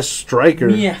best striker.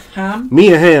 Mia Hamm.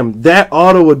 Mia Hamm. That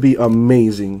auto would be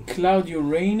amazing. Claudio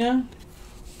Reyna.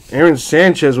 Aaron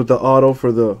Sanchez with the auto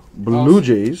for the Blue Awesome.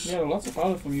 Jays. Yeah, lots of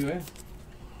autos from US.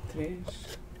 Tres.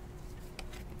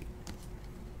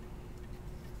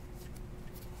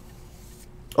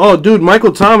 Oh, dude,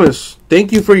 Michael Thomas.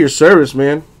 Thank you for your service,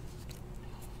 man.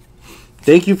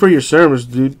 Thank you for your service,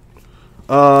 dude.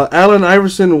 Allen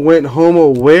Iverson went homo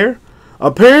where?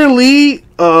 Apparently,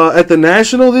 at the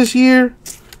National this year,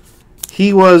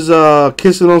 he was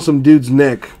kissing on some dude's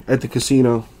neck at the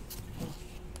casino.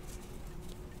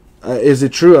 Is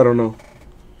it true? I don't know.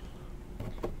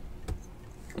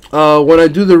 When I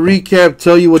do the recap,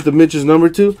 tell you what the Mitch is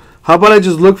numbered to. How about I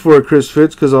just look for it, Chris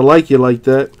Fitz, because I like you like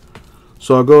that.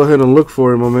 So I'll go ahead and look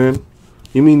for it, my man.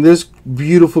 You mean this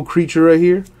beautiful creature right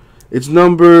here? It's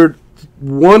numbered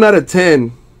 1 out of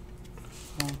 10.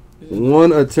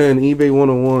 1 out of 10. eBay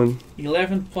 101.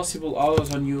 11 possible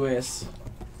autos on US.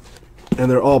 And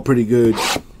they're all pretty good.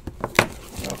 Oh,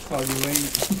 Claudio Reyna.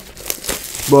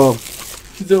 Well,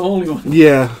 The only one.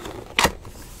 yeah.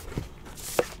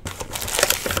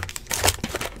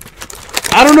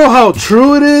 I don't know how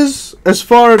true it is. As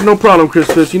far as... No problem, Chris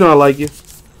Fitz. You know I like you.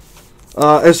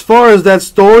 As far as that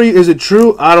story, is it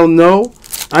true? I don't know.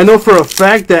 I know for a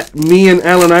fact that me and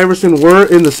Allen Iverson were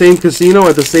in the same casino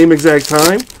at the same exact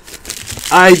time.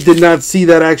 I did not see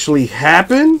that actually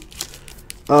happen.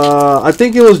 I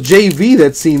think it was JV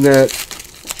that seen that.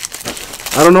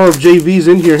 I don't know if JV's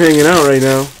in here hanging out right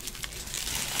now.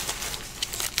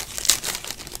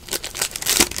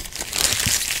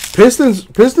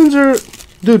 Pistons are...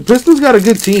 Dude, Pistons got a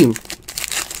good team.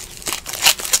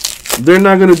 They're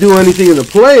not going to do anything in the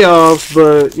playoffs,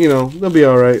 but, you know, they'll be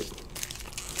all right.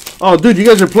 Oh, dude, you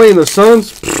guys are playing the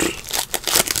Suns?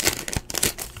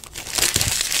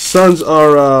 Suns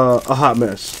are a hot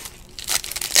mess,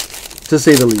 to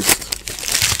say the least.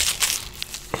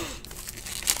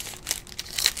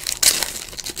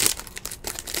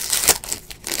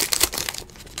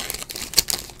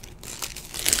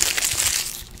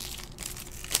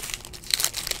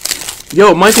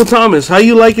 Yo, Michael Thomas, how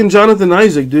you liking Jonathan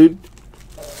Isaac, dude?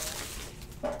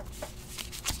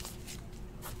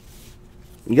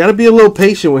 You got to be a little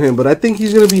patient with him, but I think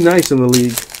he's going to be nice in the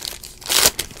league.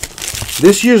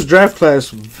 This year's draft class,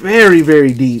 very,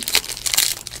 very deep.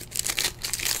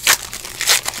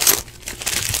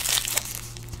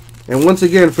 And once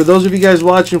again, for those of you guys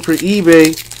watching for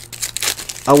eBay,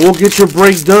 I will get your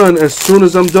break done as soon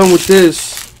as I'm done with this.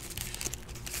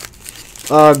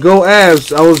 Go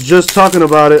Avs. I was just talking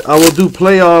about it. I will do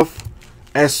playoff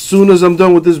as soon as I'm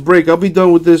done with this break. I'll be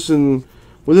done with this within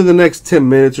the next 10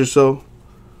 minutes or so.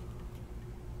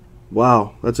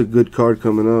 Wow, that's a good card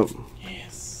coming up.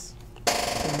 Yes.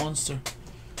 A monster.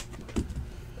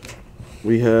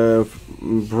 We have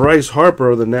Bryce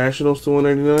Harper of the Nationals to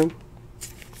 199.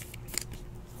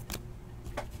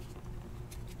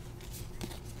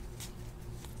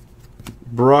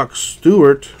 Brock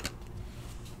Stewart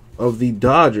of the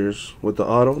Dodgers with the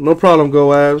auto. No problem, Go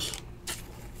Avs.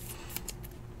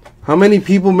 How many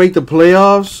people make the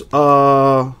playoffs?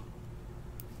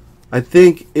 I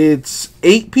think it's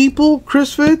 8 people,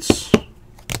 Chris Fitz.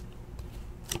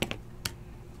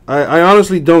 I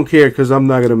honestly don't care because I'm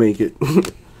not going to make it.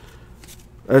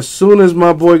 As soon as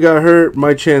my boy got hurt,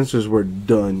 my chances were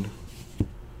done.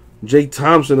 Jake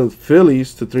Thompson of the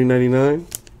Phillies to 399.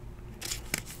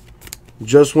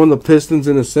 Just won the Pistons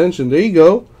in Ascension. There you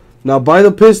go. Now buy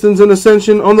the Pistons in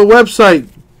Ascension on the website,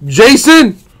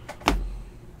 Jason.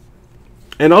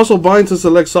 And also buy into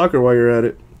Select Soccer while you're at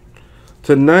it.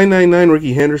 To 999,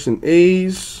 Ricky Henderson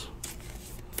A's.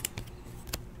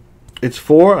 It's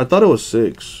 4. I thought it was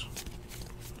 6.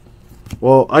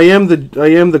 Well, I am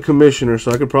the commissioner,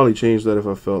 so I could probably change that if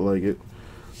I felt like it.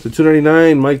 To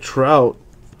 299, Mike Trout.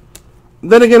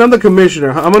 Then again, I'm the commissioner.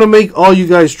 I'm gonna make all you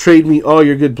guys trade me all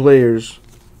your good players,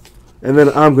 and then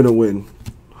I'm gonna win.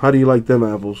 How do you like them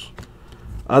apples?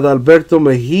 Adalberto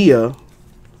Mejia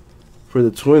for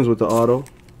the Twins with the auto.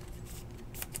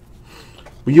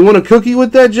 You want a cookie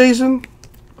with that, Jason?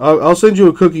 I'll send you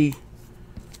a cookie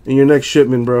in your next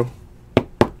shipment, bro.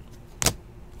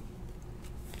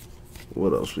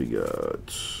 What else we got?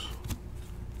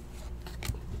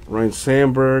 Ryan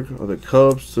Sandberg of the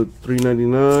Cubs to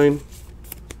 399.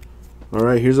 All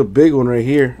right, here's a big one right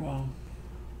here. Wow.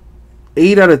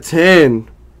 8 out of 10.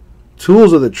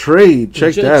 Tools of the trade.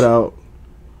 Check that out.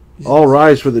 All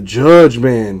rise for the Judge,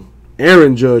 man.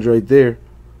 Aaron Judge right there.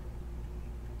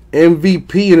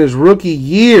 MVP in his rookie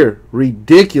year.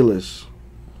 Ridiculous.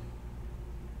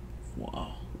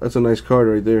 Wow. That's a nice card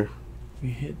right there. We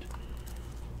hit.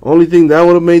 Only thing that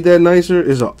would have made that nicer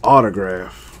is an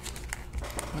autograph.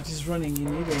 What is running in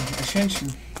eBay? Ascension.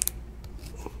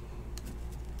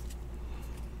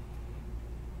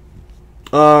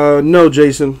 No,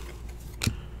 Jason.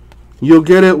 You'll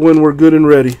get it when we're good and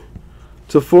ready.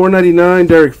 To 499,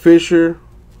 Derek Fisher,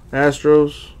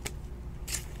 Astros.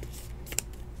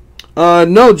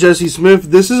 No, Jesse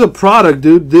Smith. This is a product,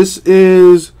 dude. This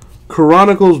is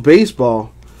Chronicles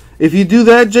baseball. If you do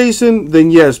that, Jason,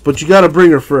 then yes, but you got to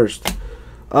bring her first.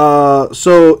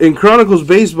 So in Chronicles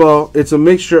baseball, it's a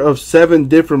mixture of 7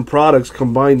 different products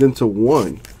combined into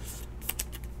one.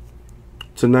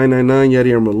 To 999,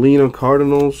 Yadier Molina,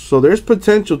 Cardinals. So there's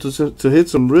potential to hit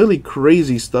some really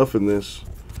crazy stuff in this.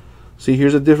 See,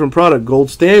 here's a different product,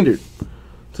 Gold Standard.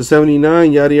 To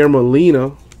 79, Yadier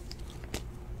Molina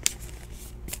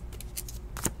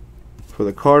for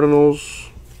the Cardinals.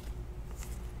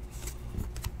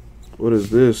 What is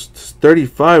this?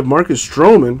 35, Marcus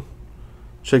Stroman.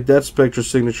 Check that Spectra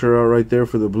signature out right there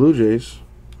for the Blue Jays.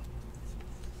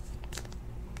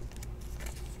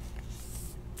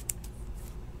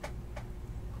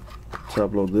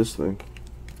 Top-load this thing.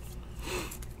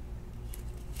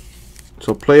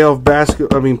 So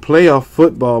playoff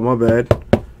football, my bad.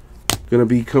 Gonna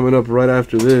be coming up right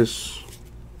after this.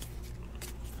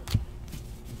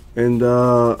 And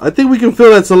I think we can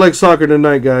fill that Select Soccer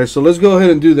tonight, guys. So let's go ahead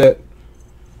and do that.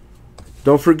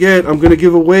 Don't forget, I'm gonna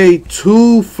give away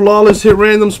 2 flawless hit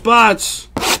random spots.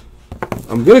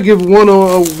 I'm gonna give one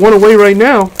away right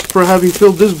now for having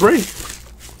filled this break.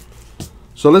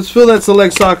 So let's fill that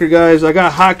Select Soccer, guys. I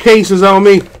got hot cases on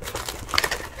me.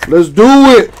 Let's do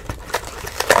it.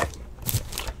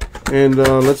 And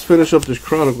let's finish up this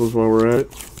Chronicles while we're at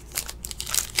it.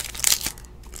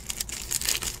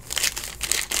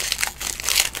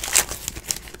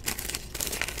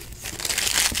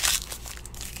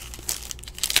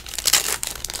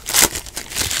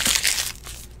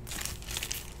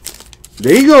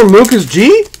 There you go, Lucas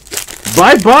G.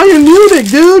 Bye Bayern Munich,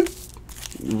 dude.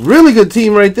 Really good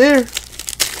team right there.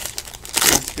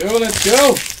 Let's go, let's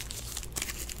go.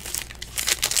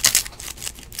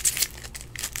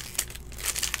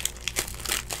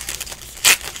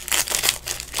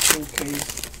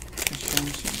 RPAs.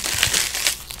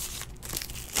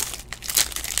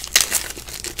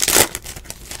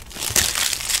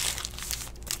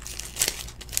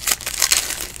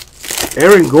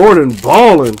 Aaron Gordon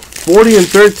balling. 40 and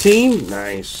 13.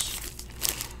 Nice.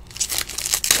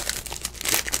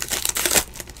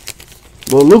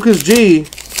 Well, Lucas G,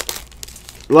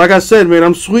 like I said, man,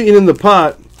 I'm sweetening the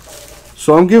pot.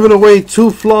 So I'm giving away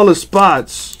 2 flawless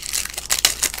spots.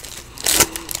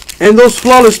 And those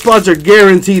flawless spots are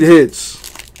guaranteed hits.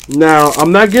 Now,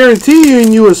 I'm not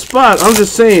guaranteeing you a spot. I'm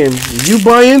just saying, you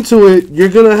buy into it, you're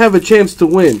going to have a chance to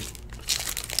win.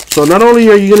 So not only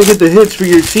are you going to get the hits for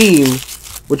your team,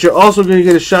 but you're also going to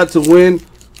get a shot to win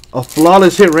a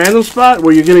flawless hit random spot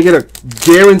where you're going to get a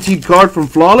guaranteed card from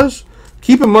flawless.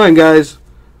 Keep in mind, guys,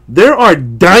 there are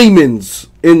diamonds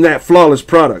in that flawless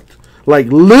product. Like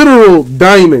literal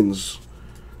diamonds.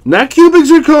 Not cubic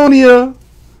zirconia,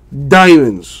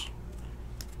 diamonds.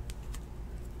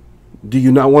 Do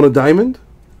you not want a diamond?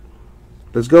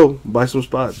 Let's go. Buy some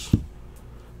spots.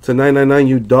 To 999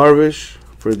 Yu Darvish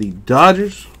for the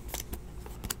Dodgers.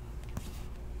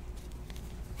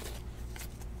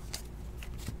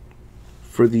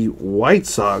 For the White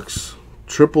Sox,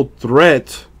 triple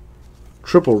threat,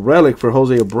 triple relic for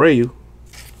Jose Abreu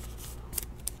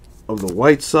of the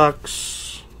White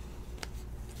Sox.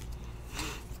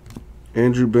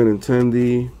 Andrew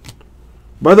Benintendi.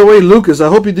 By the way, Lucas, I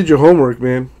hope you did your homework,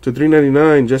 man. To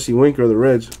 399, Jesse Winker of the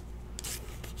Reds.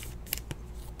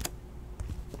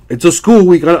 It's a school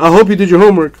week. I hope you did your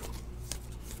homework.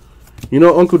 You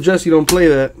know, Uncle Jesse don't play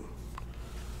that.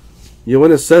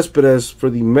 Yoenis Cespedes for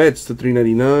the Mets to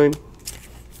 399.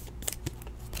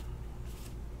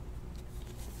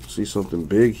 See something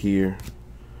big here.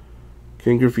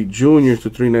 Ken Griffey Jr. to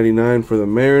 399 for the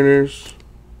Mariners.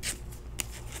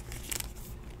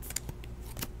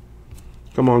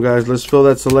 Come on, guys. Let's fill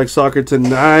that Select Soccer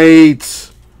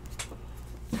tonight.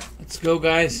 Let's go,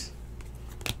 guys.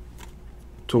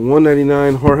 To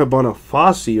 199, Jorge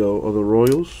Bonifacio of the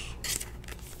Royals.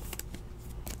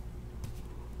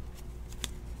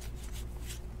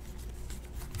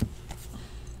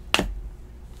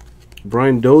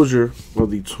 Brian Dozier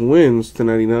of the Twins to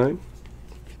 99.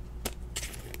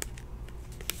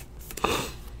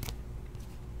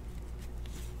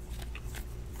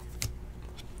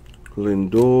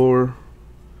 Lindor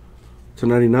to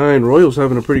 99. Royals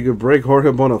having a pretty good break. Jorge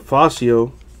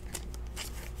Bonifacio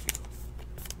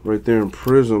right there in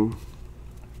Prism.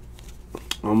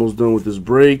 Almost done with this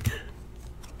break.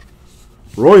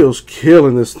 Royals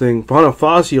killing this thing.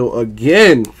 Bonifacio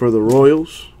again for the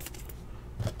Royals.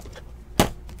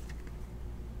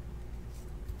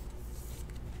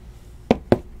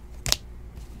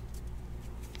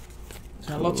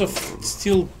 Lots of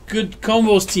still good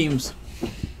combos teams.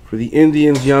 For the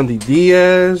Indians, Yandy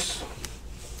Diaz.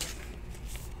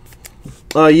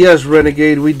 Yes,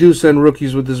 Renegade, we do send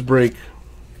rookies with this break.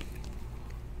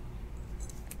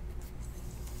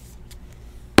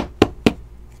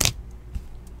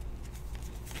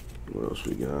 What else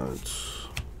we got?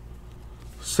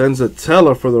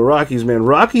 Senzatella for the Rockies, man.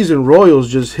 Rockies and Royals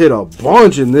just hit a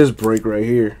bunch in this break right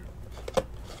here.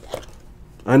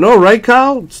 I know, right,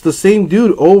 Kyle? It's the same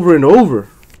dude over and over.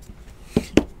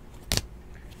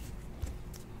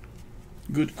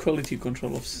 Good quality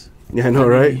control of. Yeah, I know,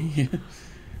 right? Yeah.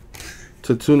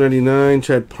 To 299,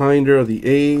 Chad Pinder of the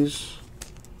A's.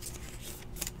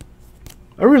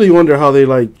 I really wonder how they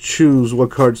like choose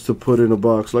what cards to put in a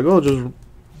box. Like, oh,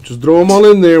 just throw them all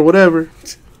in there, whatever.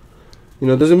 You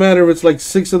know, it doesn't matter if it's like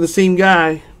 6 of the same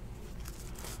guy.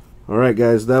 All right,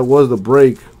 guys, that was the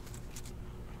break.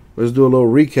 Let's do a little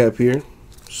recap here.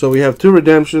 So we have 2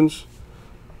 redemptions.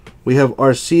 We have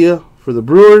Arcia for the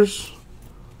Brewers.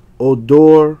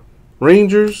 Odor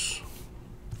Rangers.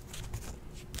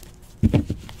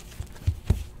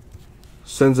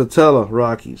 Senzatella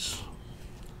Rockies.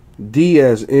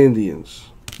 Diaz Indians.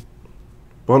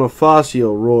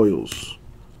 Bonifacio Royals.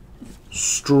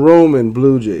 Stroman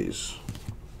Blue Jays.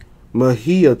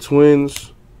 Mejia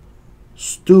Twins.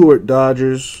 Stewart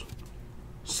Dodgers.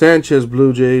 Sanchez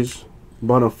Blue Jays.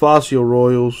 Bonifacio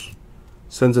Royals.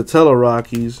 Senzatella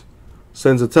Rockies.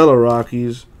 Senzatella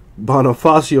Rockies.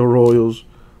 Bonifacio Royals.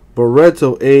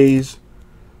 Barreto A's.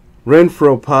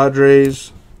 Renfroe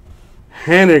Padres.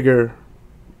 Haniger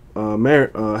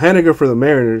Haniger for the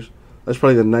Mariners. That's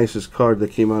probably the nicest card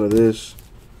that came out of this.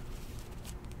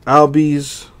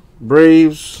 Albies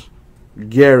Braves.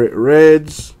 Garrett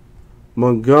Reds.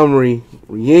 Montgomery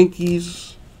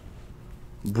Yankees.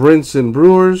 Brinson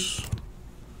Brewers.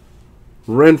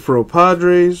 Renfroe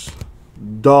Padres.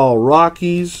 Dahl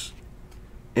Rockies.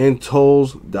 And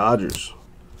Tolles Dodgers.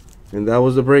 And that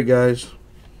was the break, guys.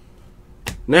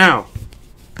 Now,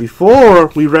 before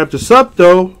we wrap this up,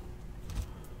 though,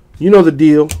 you know the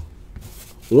deal.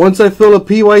 Once I fill a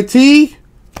PYT,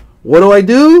 what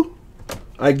do?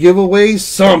 I give away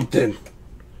something.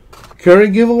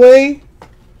 Current giveaway,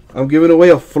 I'm giving away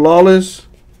a flawless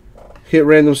hit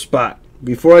random spot.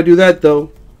 Before I do that,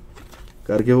 though,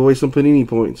 got to give away some Panini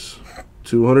points.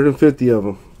 250 of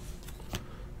them.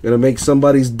 Gonna make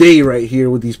somebody's day right here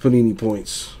with these Panini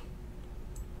points.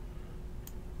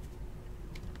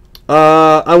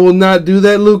 I will not do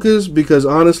that, Lucas, because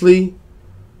honestly,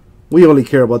 we only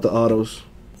care about the autos.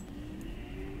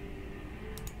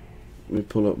 Let me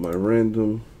pull up my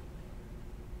random.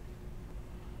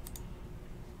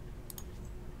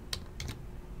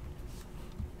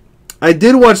 I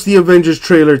did watch the Avengers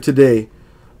trailer today,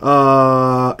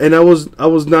 and I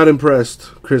was not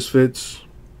impressed, Chris Fitz.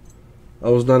 I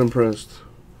was not impressed.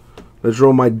 Let's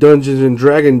roll my Dungeons and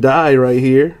Dragon die right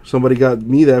here. Somebody got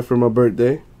me that for my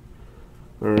birthday.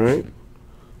 Alright.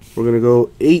 We're going to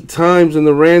go 8 times in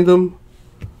the random.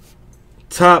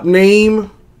 Top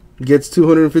name gets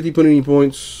 250 Panini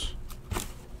points.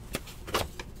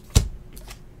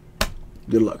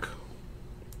 Good luck.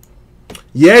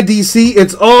 Yeah, DC,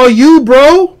 it's all you,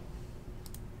 bro.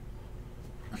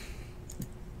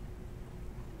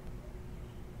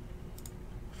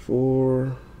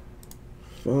 Four,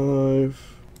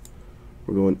 5.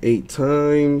 We're going 8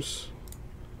 times.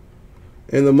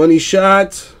 And the money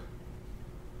shot,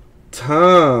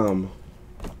 Tom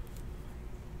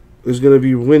is going to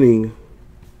be winning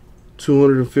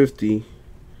 250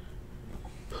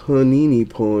 Panini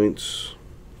points.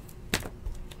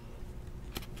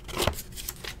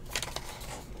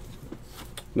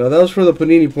 Now that was for the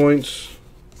Panini points.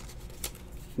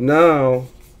 Now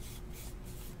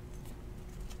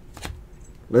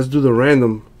let's do the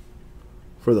random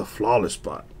for the flawless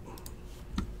spot.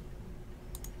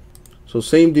 So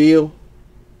same deal.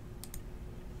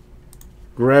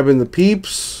 Grabbing the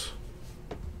peeps.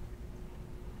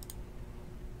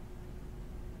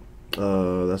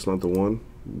 That's not the one.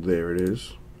 There it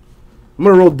is. I'm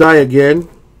gonna roll die again.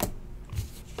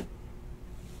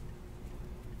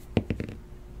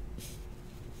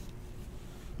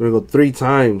 I'm gonna go 3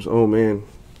 times. Oh man.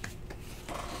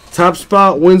 Top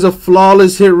spot wins a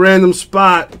flawless hit random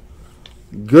spot.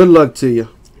 Good luck to you.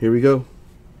 Here we go.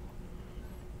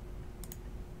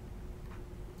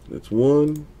 That's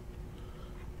 1.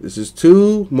 This is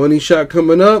 2. Money shot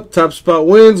coming up. Top spot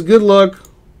wins. Good luck.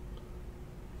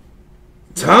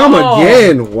 Tom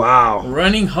again. Wow.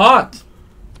 Running hot.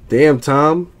 Damn,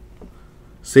 Tom.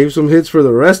 Save some hits for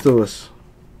the rest of us.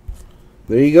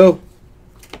 There you go.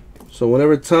 So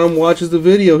whenever Tom watches the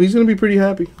video, he's going to be pretty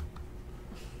happy.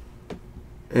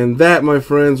 And that, my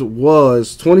friends,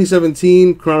 was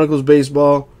 2017 Chronicles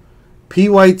Baseball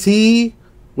PYT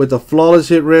with a flawless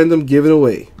hit random given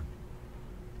away.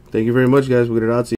 Thank you very much, guys. We'll get it out to you.